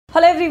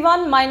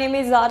everyone, my name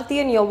is Aarti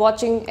and you're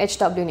watching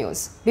HW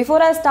News.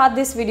 Before I start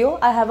this video,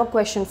 I have a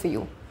question for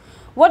you.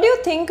 What do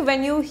you think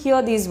when you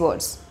hear these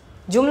words?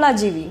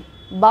 Jumlajeevi,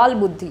 baal,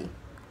 buddhi,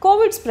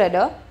 COVID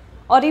spreader,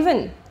 or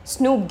even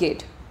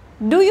Snoopgate.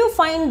 Do you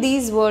find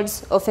these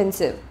words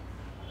offensive?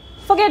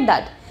 Forget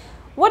that.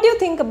 What do you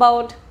think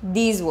about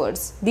these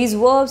words, these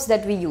verbs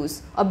that we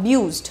use?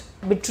 Abused,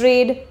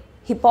 betrayed,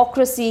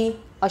 hypocrisy,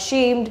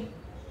 ashamed.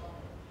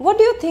 What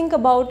do you think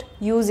about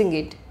using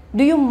it?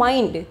 Do you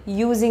mind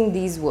using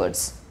these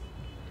words?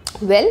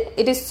 Well,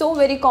 it is so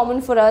very common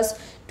for us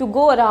to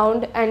go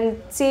around and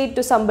say it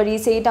to somebody,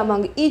 say it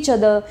among each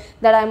other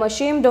that I'm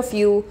ashamed of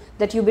you,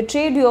 that you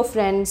betrayed your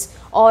friends,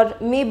 or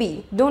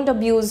maybe don't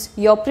abuse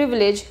your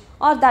privilege,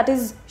 or that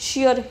is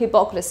sheer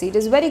hypocrisy. It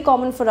is very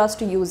common for us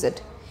to use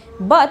it.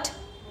 But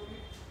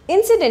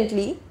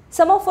incidentally,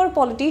 some of our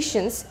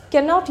politicians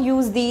cannot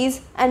use these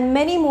and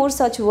many more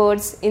such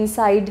words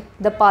inside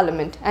the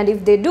parliament, and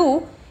if they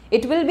do,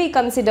 it will be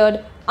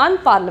considered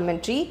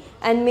unparliamentary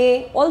and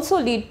may also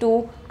lead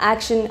to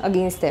action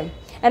against them.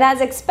 And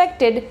as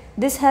expected,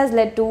 this has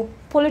led to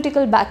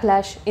political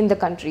backlash in the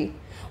country.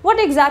 What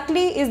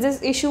exactly is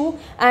this issue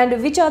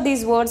and which are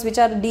these words which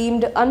are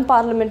deemed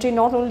unparliamentary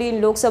not only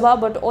in Lok Sabha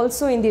but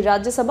also in the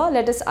Rajya Sabha?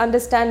 Let us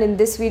understand in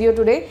this video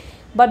today.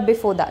 But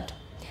before that,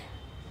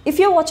 if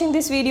you're watching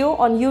this video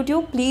on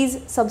YouTube,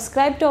 please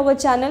subscribe to our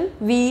channel.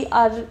 We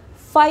are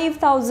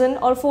 5,000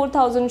 or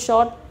 4,000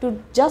 short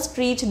to just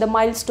reach the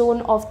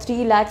milestone of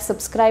 3 lakh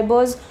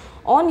subscribers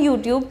on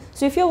YouTube.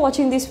 So if you're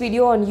watching this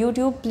video on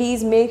YouTube,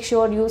 please make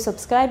sure you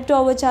subscribe to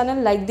our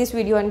channel, like this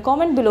video and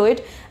comment below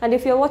it. And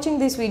if you're watching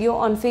this video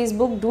on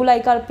Facebook, do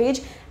like our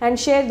page and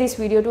share this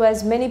video to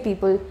as many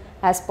people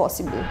as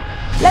possible.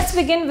 Let's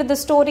begin with the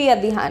story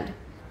at the hand.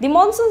 The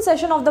monsoon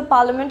session of the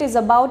parliament is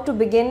about to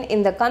begin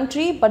in the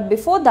country, but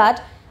before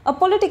that, a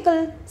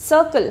political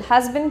circle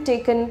has been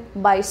taken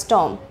by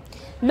storm.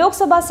 Lok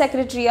Sabha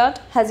Secretariat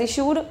has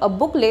issued a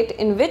booklet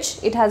in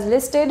which it has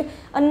listed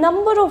a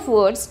number of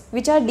words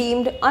which are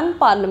deemed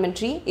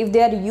unparliamentary if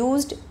they are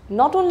used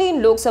not only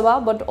in Lok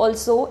Sabha but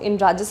also in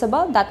Rajya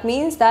Sabha. That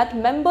means that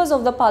members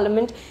of the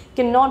parliament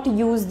cannot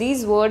use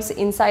these words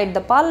inside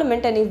the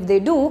parliament, and if they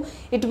do,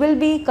 it will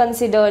be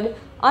considered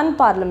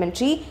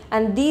unparliamentary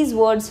and these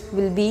words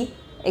will be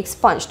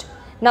expunged.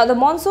 Now, the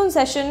monsoon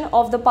session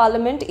of the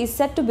parliament is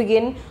set to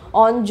begin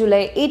on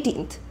July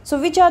 18th.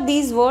 So, which are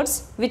these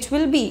words which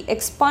will be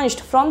expunged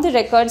from the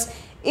records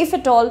if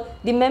at all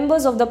the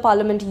members of the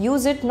parliament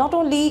use it not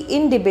only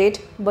in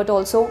debate but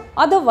also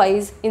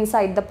otherwise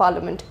inside the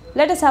parliament?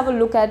 Let us have a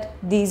look at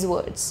these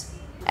words.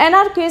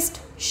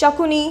 Anarchist,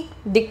 Shakuni,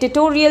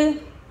 dictatorial,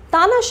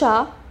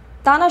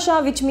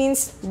 Tanashah which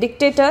means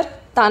dictator,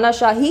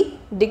 Tanashahi,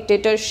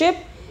 dictatorship,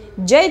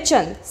 Jai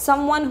Chand,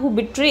 someone who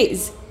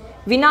betrays,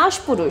 Vinash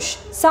Purush,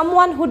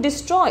 someone who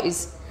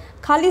destroys,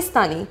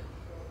 Khalistani,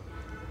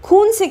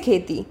 Khoon se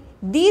kheti.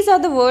 These are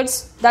the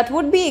words that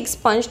would be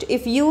expunged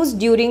if used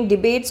during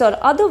debates or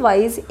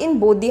otherwise in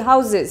both the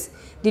houses.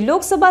 The Lok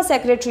Sabha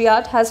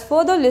Secretariat has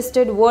further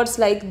listed words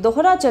like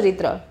Dohra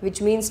Charitra,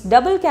 which means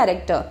double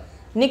character,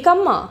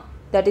 Nikamma,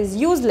 that is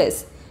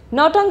useless,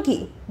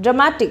 Nautanki,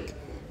 dramatic,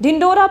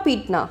 Dindora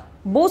Pitna,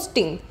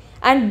 boasting,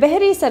 and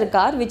Behri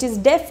Sarkar, which is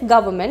deaf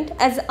government,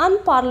 as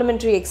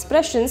unparliamentary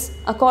expressions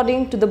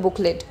according to the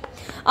booklet.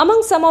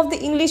 Among some of the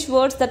English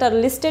words that are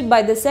listed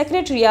by the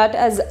Secretariat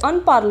as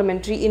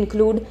unparliamentary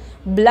include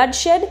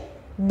bloodshed,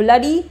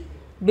 bloody,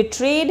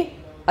 betrayed,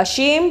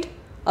 ashamed,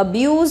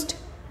 abused,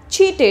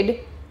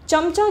 cheated,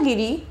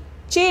 chamchagiri,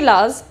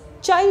 chelas,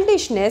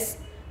 childishness,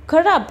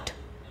 corrupt,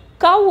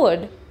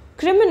 coward,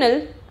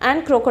 criminal,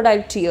 and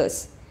crocodile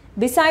tears.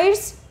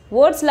 Besides,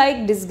 words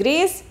like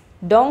disgrace,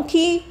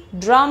 donkey,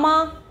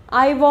 drama,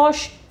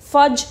 eyewash,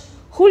 fudge,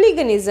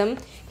 hooliganism,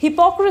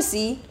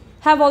 hypocrisy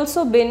have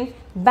also been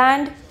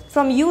banned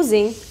from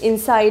using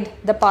inside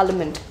the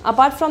parliament.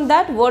 Apart from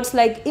that, words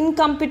like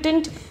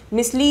incompetent,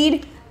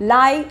 mislead,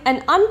 lie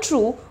and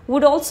untrue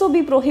would also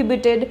be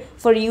prohibited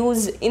for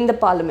use in the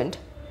parliament.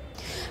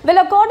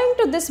 Well, according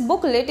to this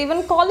booklet,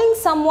 even calling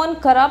someone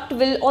corrupt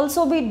will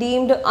also be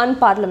deemed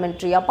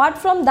unparliamentary. Apart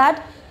from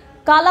that,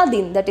 Kala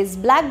Din, that is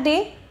black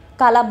day,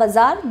 Kala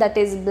Bazar, that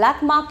is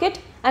black market,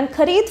 and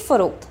Khareed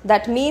Farokht,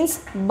 that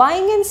means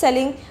buying and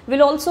selling,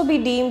 will also be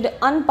deemed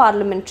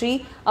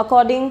unparliamentary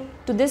according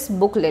to this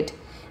booklet.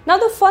 Now,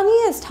 the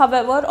funniest,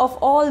 however, of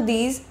all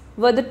these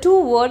were the two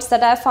words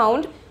that I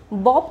found,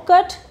 bob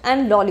cut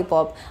and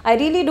lollipop. I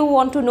really do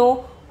want to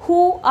know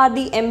who are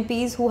the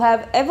MPs who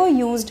have ever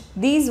used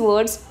these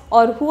words,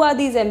 or who are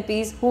these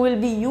MPs who will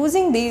be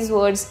using these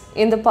words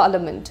in the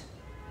parliament.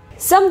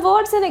 Some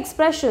words and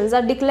expressions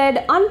are declared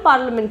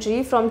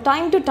unparliamentary from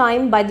time to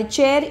time by the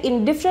chair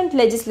in different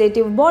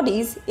legislative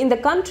bodies in the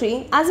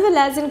country as well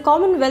as in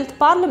Commonwealth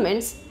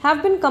parliaments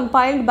have been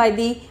compiled by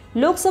the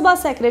Lok Sabha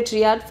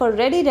Secretariat for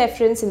ready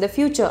reference in the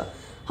future.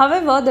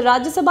 However, the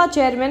Rajya Sabha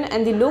chairman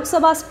and the Lok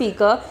Sabha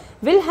speaker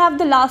will have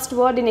the last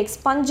word in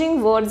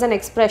expunging words and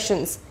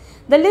expressions.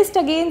 The list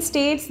again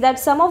states that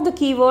some of the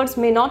keywords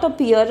may not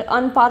appear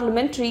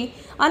unparliamentary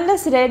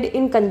unless read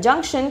in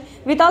conjunction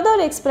with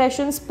other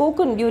expressions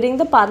spoken during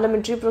the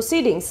parliamentary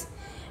proceedings.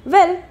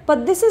 Well,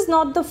 but this is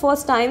not the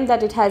first time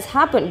that it has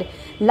happened.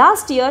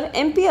 Last year,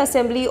 MP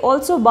Assembly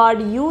also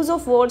barred use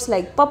of words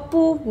like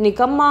pappu,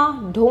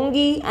 nikamma,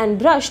 dhongi and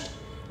brushed.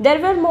 There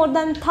were more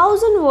than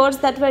 1,000 words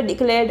that were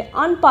declared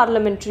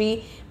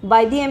unparliamentary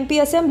by the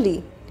MP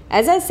Assembly.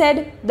 As I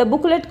said, the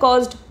booklet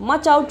caused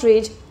much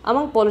outrage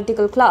among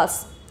political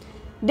class.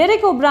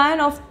 Derek O'Brien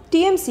of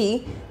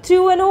TMC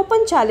threw an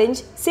open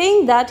challenge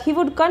saying that he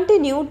would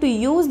continue to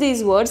use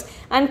these words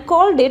and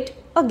called it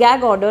a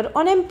gag order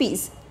on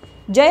MPs.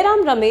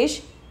 Jairam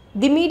Ramesh,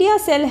 the media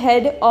cell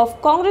head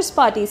of Congress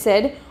party,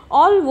 said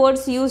all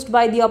words used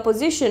by the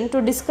opposition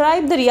to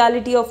describe the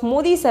reality of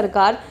Modi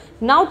Sarkar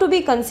now to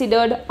be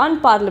considered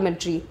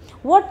unparliamentary.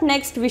 What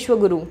next,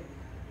 Vishwaguru?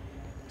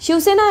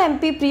 Shiv Sena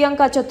MP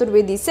Priyanka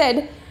Chaturvedi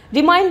said,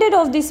 reminded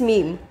of this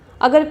meme,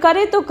 अगर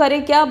करे तो करे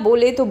क्या,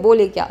 बोले तो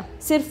बोले क्या,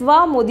 सिर्फ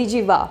वाह मोदी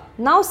जी वाह,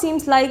 now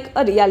seems like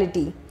a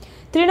reality.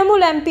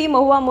 Trinamool MP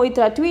Mahua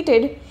Moitra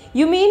tweeted,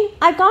 you mean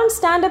I can't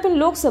stand up in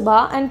Lok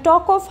Sabha and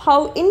talk of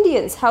how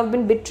Indians have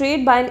been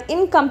betrayed by an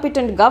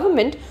incompetent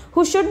government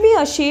who should be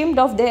ashamed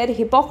of their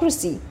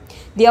hypocrisy.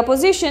 The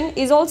opposition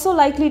is also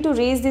likely to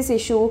raise this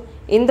issue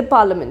in the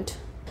parliament.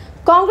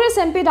 Congress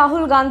MP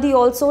Rahul Gandhi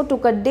also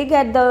took a dig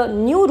at the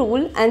new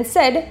rule and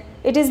said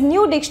it is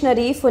new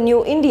dictionary for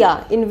New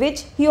India, in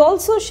which he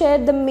also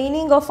shared the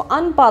meaning of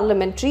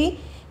unparliamentary.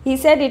 He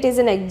said it is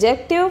an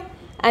adjective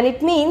and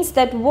it means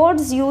that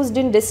words used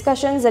in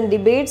discussions and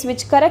debates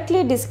which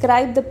correctly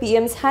describe the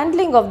PM's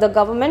handling of the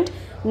government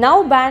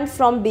now banned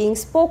from being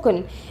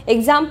spoken.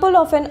 Example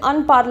of an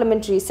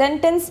unparliamentary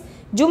sentence,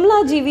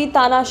 Jumlajeevi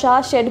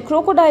Tanasha shed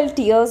crocodile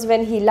tears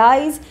when his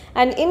lies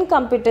and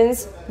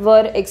incompetence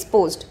were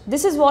exposed.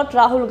 This is what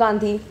Rahul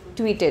Gandhi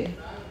tweeted.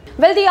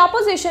 Well, the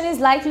opposition is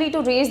likely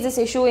to raise this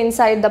issue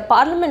inside the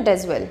parliament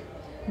as well.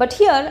 But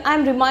here I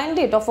am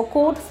reminded of a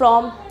quote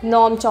from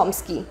Noam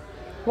Chomsky.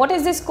 What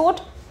is this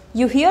quote?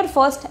 You hear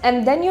first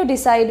and then you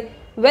decide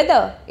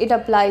whether it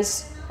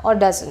applies or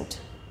doesn't.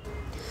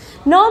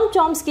 Noam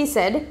Chomsky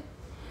said,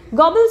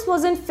 Goebbels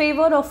was in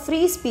favor of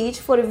free speech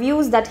for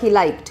views that he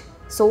liked.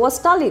 So was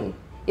Stalin.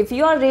 If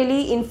you are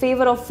really in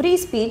favor of free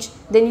speech,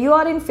 then you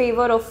are in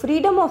favor of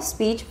freedom of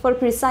speech for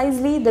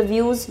precisely the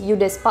views you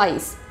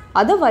despise.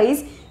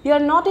 Otherwise, you are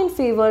not in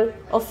favor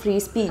of free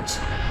speech.